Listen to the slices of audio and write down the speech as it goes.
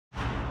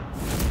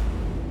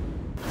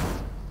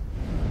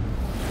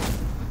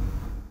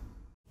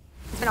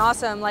been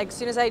awesome. Like, as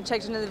soon as I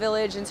checked into the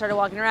village and started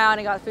walking around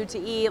and got food to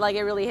eat, like,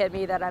 it really hit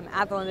me that I'm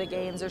at the Olympic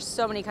Games. There's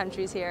so many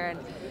countries here, and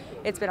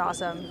it's been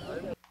awesome.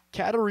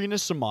 Katarina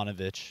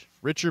Simonovic,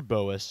 Richard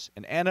Bohus,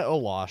 and Anna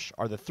Olasz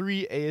are the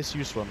 3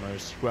 ASU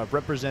swimmers who have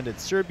represented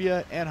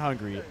Serbia and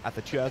Hungary at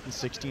the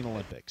 2016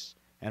 Olympics.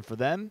 And for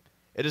them,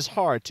 it is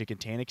hard to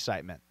contain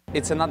excitement.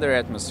 It's another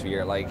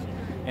atmosphere, like,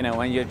 you know,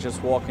 when you're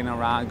just walking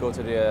around, go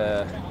to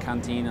the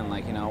canteen and,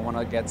 like, you know, want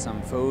to get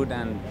some food,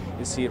 and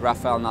you see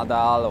Rafael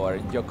Nadal or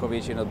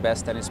Djokovic, you know,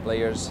 best tennis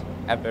players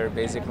ever,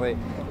 basically.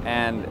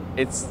 And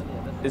it's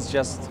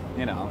just,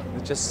 you know,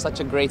 it's just such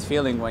a great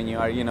feeling when you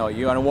are, you know,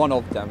 you are one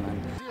of them.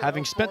 And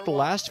having spent the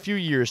last few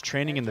years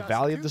training in the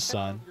Valley of the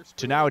Sun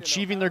to now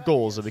achieving their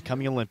goals of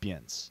becoming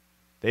Olympians,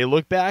 they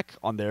look back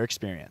on their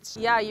experience.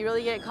 Yeah, you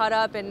really get caught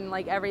up in,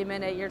 like, every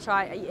minute you're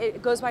trying.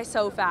 It goes by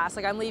so fast.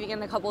 Like, I'm leaving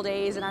in a couple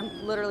days and I'm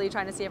literally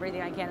trying to see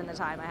everything I can in the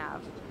time I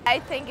have. I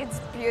think it's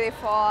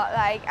beautiful.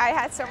 Like, I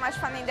had so much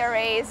fun in the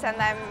race and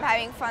I'm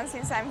having fun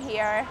since I'm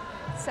here.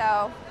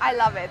 So I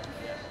love it.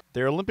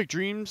 Their Olympic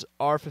dreams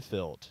are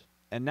fulfilled.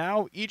 And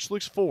now each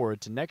looks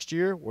forward to next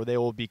year, where they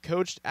will be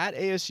coached at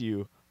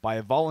ASU by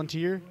a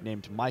volunteer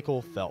named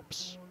Michael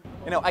Phelps.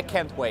 you know, I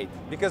can't wait,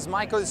 because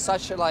Michael is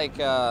such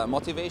a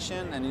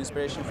motivation and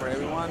inspiration for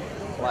everyone.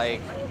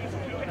 Like,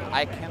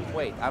 I can't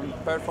wait. I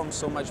perform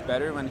so much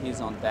better when he's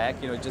on deck,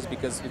 you know, just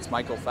because it's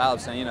Michael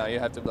Phelps, and you know, you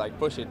have to like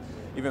push it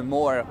even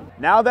more.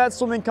 Now that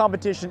swimming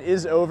competition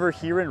is over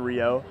here in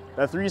Rio,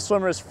 the 3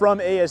 swimmers from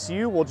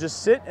ASU will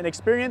just sit and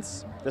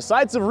experience the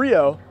sights of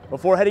Rio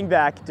before heading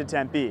back to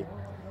Tempe.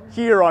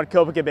 Here on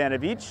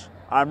Copacabana Beach,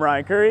 I'm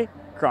Ryan Curry,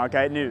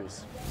 Cronkite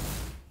News.